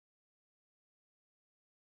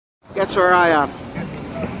Guess where I am?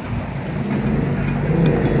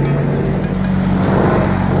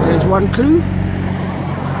 There's one clue.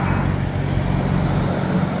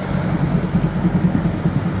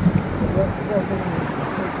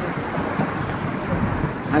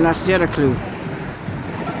 And that's the other clue.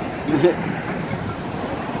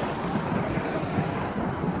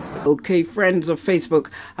 Okay, friends of Facebook,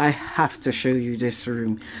 I have to show you this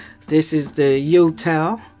room. This is the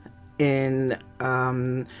Yotelair in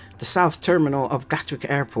the South Terminal of Gatwick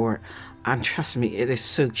Airport, and trust me, it is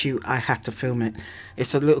so cute. I had to film it.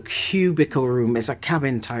 It's a little cubicle room. It's a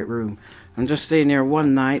cabin type room. I'm just staying here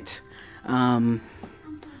one night and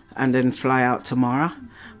then fly out tomorrow,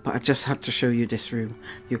 but I just had to show you this room.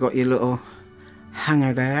 You got your little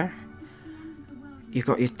hanger there, you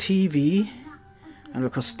got your TV and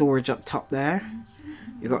look, a storage up top there.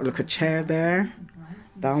 You got a chair there.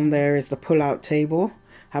 Down there is the pull-out table.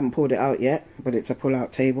 Haven't pulled it out yet, but it's a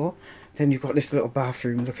pull-out table. Then you've got this little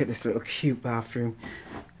bathroom. Look at this little cute bathroom.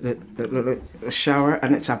 The little shower,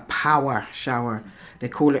 and it's a power shower. They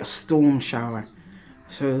call it a storm shower.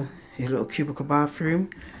 So your little cubicle bathroom.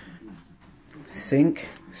 Sink.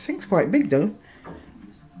 Sink's quite big though.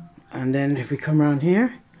 And then if we come around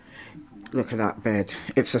here, look at that bed.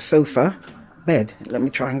 It's a sofa bed. Let me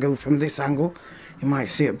try and go from this angle. You might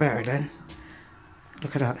see it better then.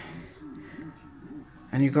 Look at that.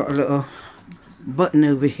 And you've got a little button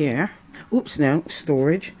over here. Oops, no,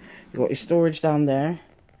 storage. You got your storage down there.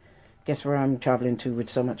 Guess where I'm traveling to with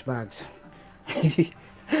so much bags?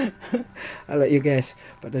 I'll let you guess.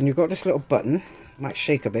 But then you've got this little button. Might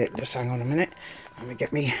shake a bit. Just hang on a minute. Let me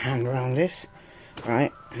get my hand around this.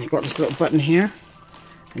 Right, and you've got this little button here.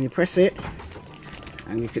 And you press it.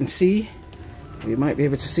 And you can see, you might be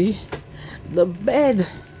able to see, the bed.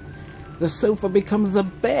 The sofa becomes a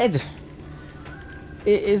bed.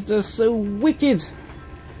 It is just so wicked.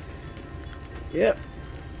 Yep,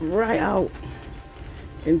 right out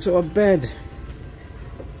into a bed.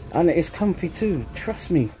 And it is comfy too, trust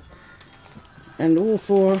me. And all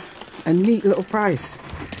for a neat little price.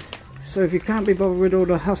 So if you can't be bothered with all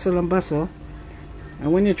the hustle and bustle,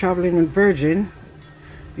 and when you're traveling with Virgin,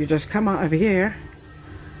 you just come out of here,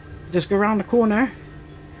 just go around the corner,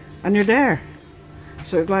 and you're there.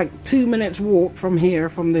 So it's like 2 minutes walk from here,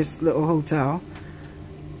 from this little hotel,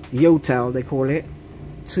 Yotelair they call it,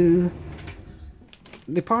 to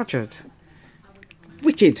departures.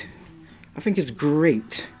 Wicked. I think it's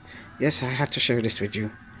great. Yes, I had to share this with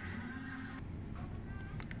you.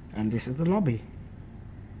 And this is the lobby.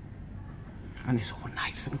 And it's all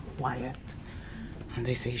nice and quiet. And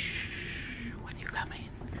they say shh when you come in.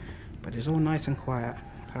 But it's all nice and quiet.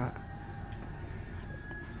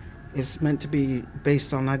 It's meant to be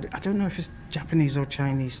based on, I don't know if it's Japanese or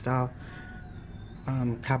Chinese style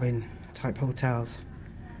cabin type hotels.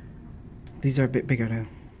 These are a bit bigger though.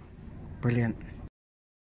 Brilliant.